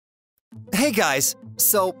Hey guys,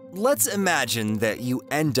 so let's imagine that you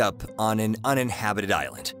end up on an uninhabited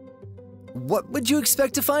island. What would you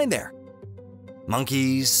expect to find there?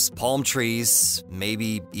 Monkeys, palm trees,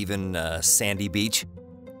 maybe even a sandy beach?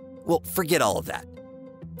 Well, forget all of that.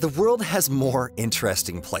 The world has more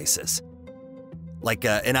interesting places. Like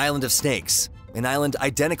an island of snakes, an island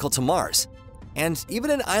identical to Mars, and even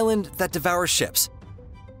an island that devours ships.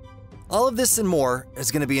 All of this and more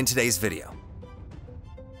is going to be in today's video.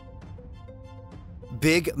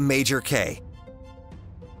 Big Major Cay.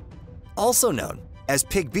 Also known as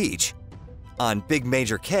Pig Beach, on Big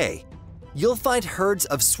Major Cay, you'll find herds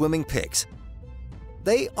of swimming pigs.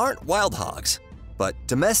 They aren't wild hogs, but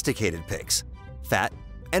domesticated pigs, fat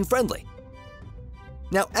and friendly.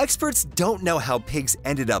 Now, experts don't know how pigs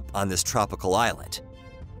ended up on this tropical island.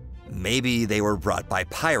 Maybe they were brought by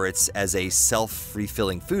pirates as a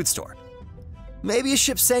self-refilling food store. Maybe a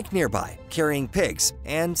ship sank nearby, carrying pigs,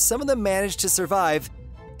 and some of them managed to survive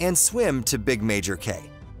and swim to Big Major Cay.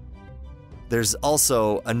 There's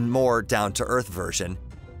also a more down-to-earth version.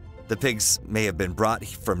 The pigs may have been brought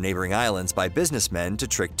from neighboring islands by businessmen to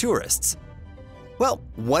trick tourists. Well,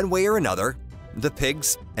 one way or another, the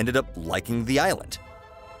pigs ended up liking the island.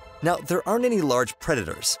 Now, there aren't any large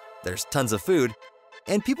predators, there's tons of food,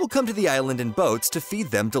 and people come to the island in boats to feed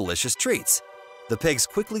them delicious treats. The pigs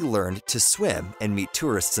quickly learned to swim and meet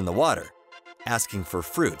tourists in the water, asking for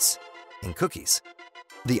fruits and cookies.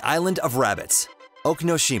 The Island of Rabbits,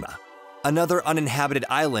 Okinoshima. Another uninhabited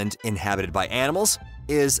island inhabited by animals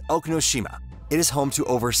is Okinoshima. It is home to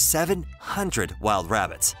over 700 wild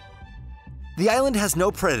rabbits. The island has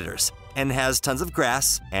no predators and has tons of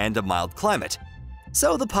grass and a mild climate,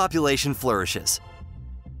 so the population flourishes.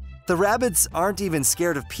 The rabbits aren't even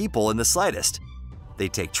scared of people in the slightest. They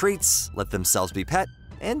take treats, let themselves be pet,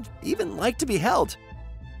 and even like to be held.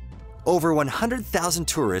 Over 100,000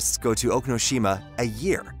 tourists go to Okinoshima a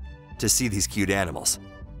year to see these cute animals.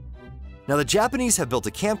 Now, the Japanese have built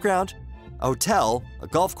a campground, a hotel, a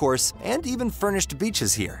golf course, and even furnished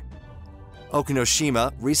beaches here.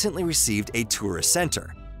 Okinoshima recently received a tourist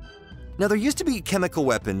center. Now, there used to be chemical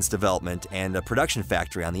weapons development and a production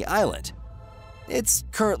factory on the island. It's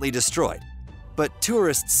currently destroyed, but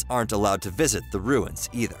tourists aren't allowed to visit the ruins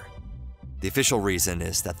either. The official reason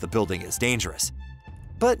is that the building is dangerous.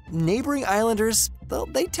 But neighboring islanders,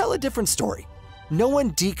 they tell a different story. No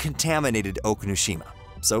one decontaminated Okinoshima,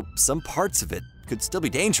 so some parts of it could still be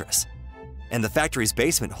dangerous. And the factory's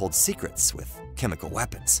basement holds secrets with chemical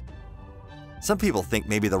weapons. Some people think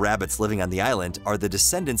maybe the rabbits living on the island are the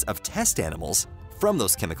descendants of test animals from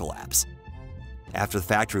those chemical labs. After the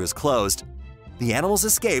factory was closed, the animals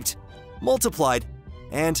escaped, multiplied,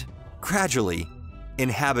 and gradually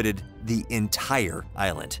inhabited the entire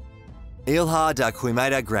island. Ilha da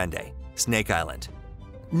Queimada Grande, Snake Island.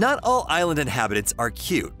 Not all island inhabitants are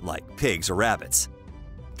cute like pigs or rabbits.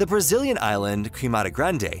 The Brazilian island Queimada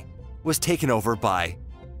Grande was taken over by,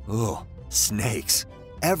 snakes.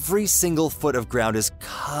 Every single foot of ground is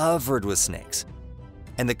covered with snakes,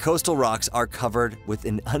 and the coastal rocks are covered with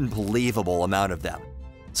an unbelievable amount of them.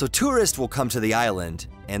 So tourists will come to the island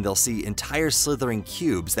and they'll see entire slithering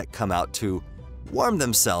cubes that come out to warm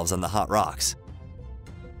themselves on the hot rocks.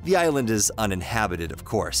 The island is uninhabited, of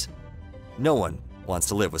course. No one wants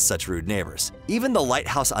to live with such rude neighbors. Even the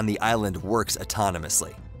lighthouse on the island works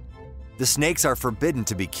autonomously. The snakes are forbidden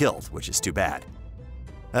to be killed, which is too bad,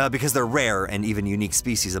 because they're rare and even unique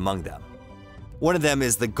species among them. One of them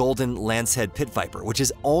is the golden lancehead pit viper, which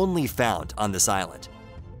is only found on this island.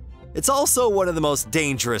 It's also one of the most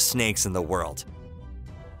dangerous snakes in the world.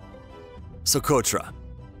 Socotra,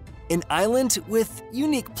 an island with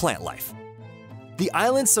unique plant life. The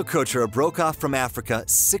island Socotra broke off from Africa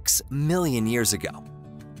 6 million years ago.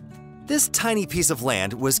 This tiny piece of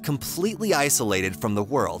land was completely isolated from the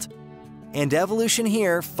world, and evolution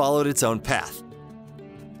here followed its own path.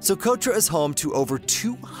 Socotra is home to over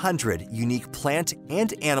 200 unique plant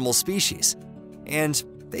and animal species, and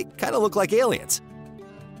they kind of look like aliens.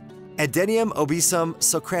 Adenium obesum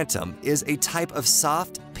socrantum is a type of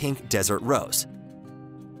soft pink desert rose.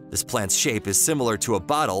 This plant's shape is similar to a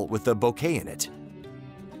bottle with a bouquet in it.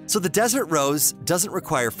 So the desert rose doesn't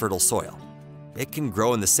require fertile soil. It can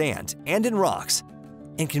grow in the sand and in rocks,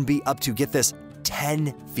 and can be up to, get this,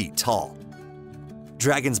 10 feet tall.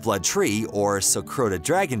 Dragon's blood tree, or Socrota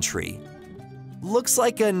dragon tree, looks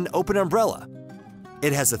like an open umbrella.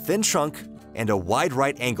 It has a thin trunk and a wide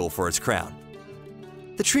right angle for its crown.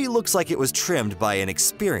 The tree looks like it was trimmed by an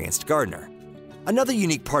experienced gardener. Another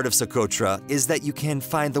unique part of Socotra is that you can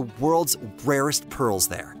find the world's rarest pearls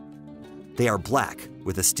there. They are black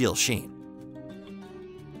with a steel sheen.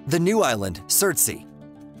 The new island, Surtsey.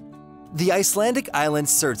 The Icelandic island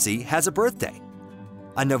Surtsey has a birthday.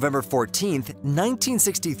 On November 14,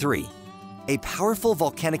 1963, a powerful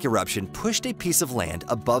volcanic eruption pushed a piece of land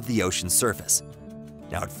above the ocean's surface.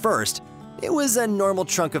 Now at first, it was a normal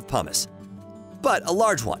chunk of pumice, but a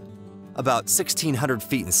large one, about 1,600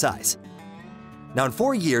 feet in size. Now in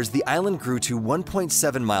 4 years, the island grew to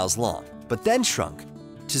 1.7 miles long, but then shrunk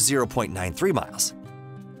to 0.93 miles.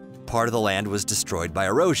 Part of the land was destroyed by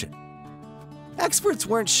erosion. Experts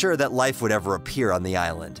weren't sure that life would ever appear on the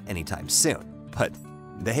island anytime soon, but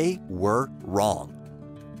they were wrong.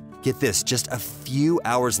 Get this, just a few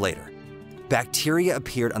hours later, bacteria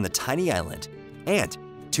appeared on the tiny island, and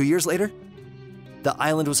 2 years later, the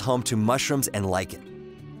island was home to mushrooms and lichen.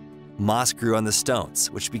 Moss grew on the stones,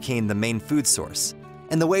 which became the main food source,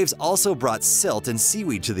 and the waves also brought silt and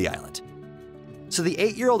seaweed to the island. So the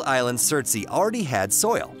 8-year-old island Surtsey already had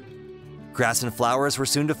soil. Grass and flowers were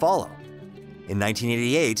soon to follow. In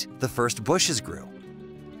 1988, the first bushes grew.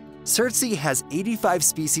 Surtsey has 85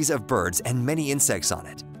 species of birds and many insects on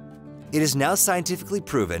it. It is now scientifically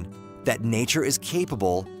proven that nature is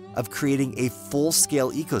capable of creating a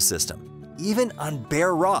full-scale ecosystem, even on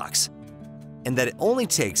bare rocks, and that it only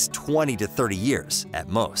takes 20 to 30 years at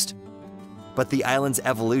most. But the island's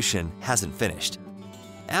evolution hasn't finished.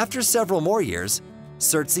 After several more years,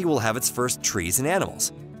 Surtsey will have its first trees and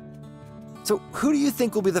animals. So who do you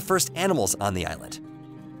think will be the first animals on the island?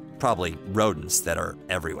 Probably rodents that are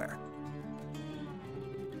everywhere.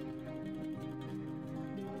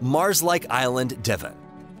 Mars-like island, Devon.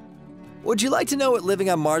 Would you like to know what living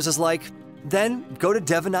on Mars is like? Then go to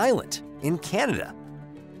Devon Island in Canada.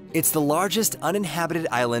 It's the largest uninhabited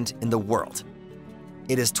island in the world.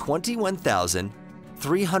 It is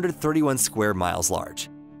 21,331 square miles large.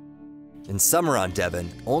 And summer on Devon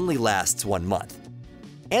only lasts 1 month.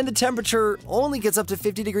 And the temperature only gets up to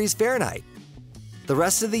 50 degrees Fahrenheit. The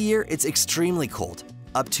rest of the year, it's extremely cold,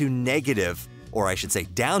 up to negative, or I should say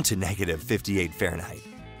down to negative 58 Fahrenheit.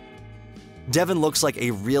 Devon looks like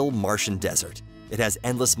a real Martian desert. It has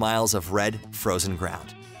endless miles of red, frozen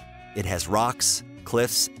ground. It has rocks,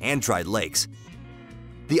 cliffs, and dried lakes.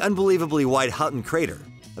 The unbelievably wide Hutton crater,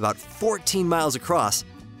 about 14 miles across,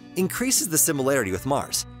 increases the similarity with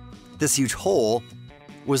Mars. This huge hole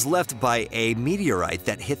was left by a meteorite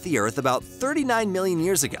that hit the Earth about 39 million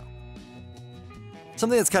years ago.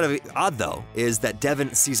 Something that's kind of odd, though, is that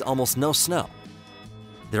Devon sees almost no snow.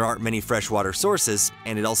 There aren't many freshwater sources,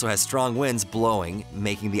 and it also has strong winds blowing,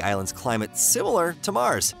 making the island's climate similar to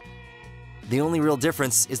Mars. The only real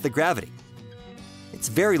difference is the gravity. It's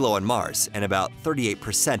very low on Mars and about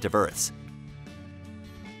 38% of Earth's.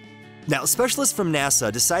 Now, specialists from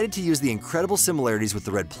NASA decided to use the incredible similarities with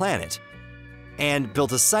the Red Planet and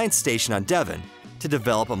built a science station on Devon to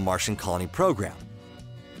develop a Martian colony program.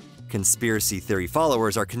 Conspiracy theory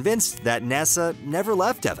followers are convinced that NASA never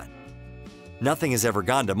left Devon. Nothing has ever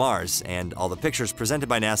gone to Mars, and all the pictures presented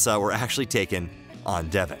by NASA were actually taken on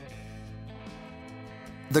Devon.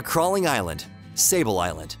 The crawling island, Sable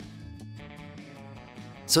Island.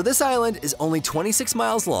 So this island is only 26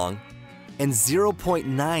 miles long and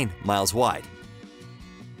 0.9 miles wide.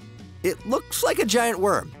 It looks like a giant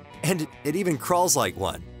worm, and it even crawls like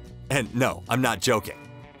one. And no, I'm not joking.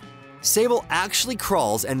 Sable actually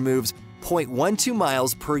crawls and moves 0.12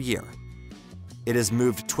 miles per year. It has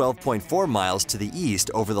moved 12.4 miles to the east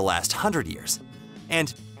over the last 100 years.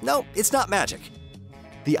 And no, it's not magic.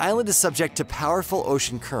 The island is subject to powerful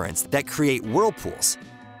ocean currents that create whirlpools,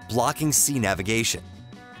 blocking sea navigation.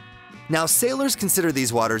 Now, sailors consider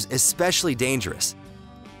these waters especially dangerous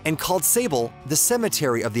and called Sable the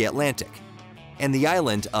cemetery of the Atlantic and the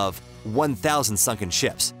island of 1,000 sunken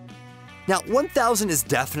ships. Now, 1,000 is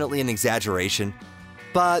definitely an exaggeration,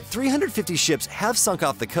 but 350 ships have sunk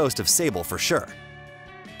off the coast of Sable for sure.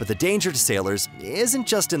 But the danger to sailors isn't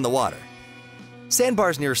just in the water.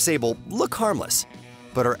 Sandbars near Sable look harmless,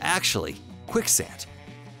 but are actually quicksand.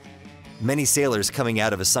 Many sailors coming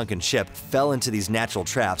out of a sunken ship fell into these natural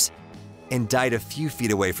traps and died a few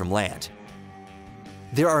feet away from land.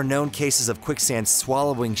 There are known cases of quicksand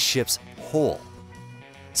swallowing ships whole.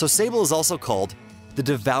 So Sable is also called the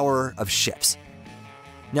devourer of ships.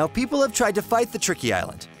 Now, people have tried to fight the tricky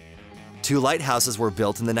island. 2 lighthouses were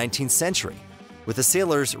built in the 19th century, with a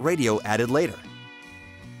sailor's radio added later.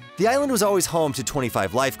 The island was always home to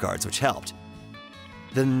 25 lifeguards, which helped.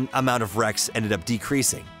 The amount of wrecks ended up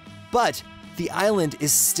decreasing, but the island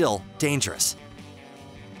is still dangerous.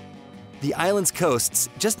 The island's coasts,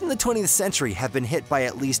 just in the 20th century, have been hit by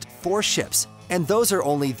at least 4 ships, and those are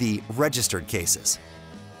only the registered cases.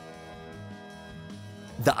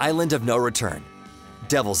 The Island of No Return,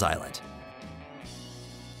 Devil's Island.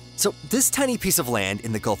 So this tiny piece of land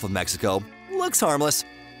in the Gulf of Mexico looks harmless.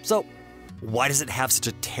 So why does it have such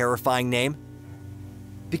a terrifying name?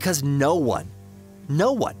 Because no one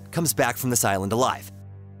comes back from this island alive.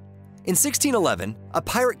 In 1611, a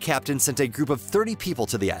pirate captain sent a group of 30 people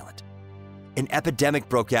to the island. An epidemic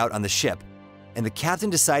broke out on the ship, and the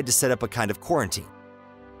captain decided to set up a kind of quarantine.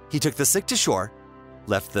 He took the sick to shore,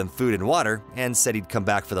 left them food and water, and said he'd come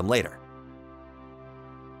back for them later.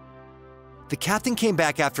 The captain came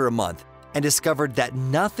back after a month and discovered that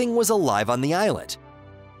nothing was alive on the island.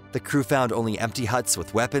 The crew found only empty huts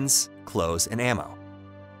with weapons, clothes, and ammo.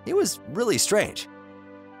 It was really strange.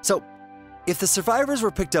 So, if the survivors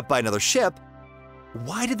were picked up by another ship,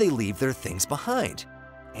 why did they leave their things behind?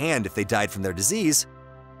 And if they died from their disease,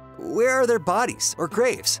 where are their bodies or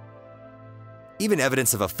graves? Even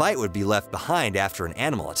evidence of a fight would be left behind after an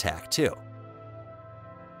animal attack, too.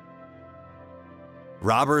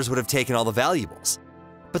 Robbers would have taken all the valuables,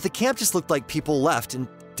 but the camp just looked like people left and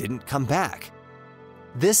didn't come back.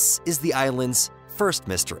 This is the island's first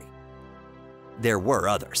mystery. There were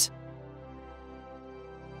others.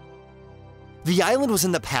 The island was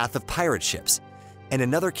in the path of pirate ships, and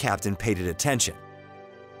another captain paid it attention.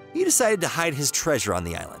 He decided to hide his treasure on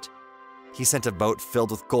the island. He sent a boat filled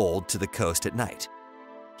with gold to the coast at night.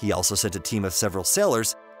 He also sent a team of several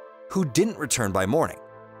sailors who didn't return by morning.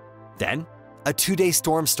 Then, a 2-day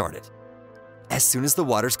storm started. As soon as the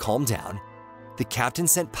waters calmed down, the captain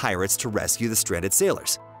sent pirates to rescue the stranded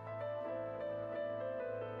sailors.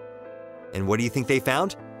 And what do you think they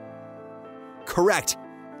found? Correct,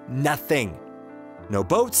 nothing. No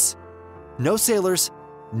boats, no sailors,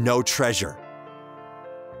 no treasure.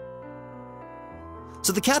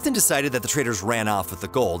 So the captain decided that the traders ran off with the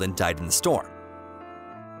gold and died in the storm.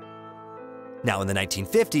 Now in the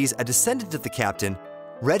 1950s, a descendant of the captain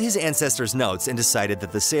read his ancestors' notes and decided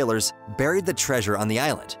that the sailors buried the treasure on the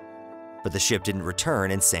island, but the ship didn't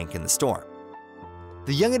return and sank in the storm.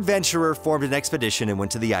 The young adventurer formed an expedition and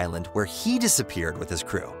went to the island, where he disappeared with his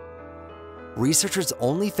crew. Researchers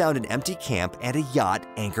only found an empty camp and a yacht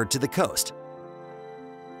anchored to the coast.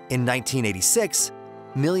 In 1986,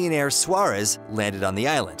 millionaire Suarez landed on the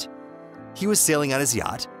island. He was sailing on his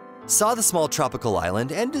yacht, saw the small tropical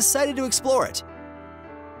island, and decided to explore it.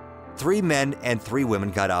 3 men and 3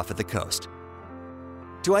 women got off at the coast.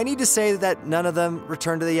 Do I need to say that none of them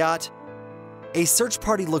returned to the yacht? A search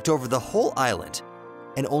party looked over the whole island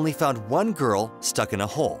and only found one girl stuck in a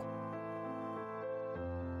hole.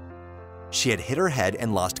 She had hit her head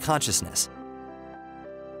and lost consciousness.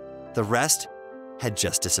 The rest had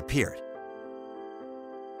just disappeared.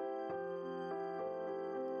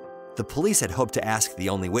 The police had hoped to ask the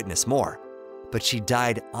only witness more, but she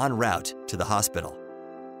died en route to the hospital.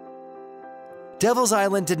 Devil's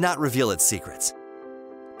Island did not reveal its secrets,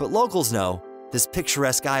 but locals know this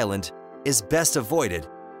picturesque island is best avoided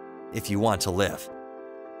if you want to live.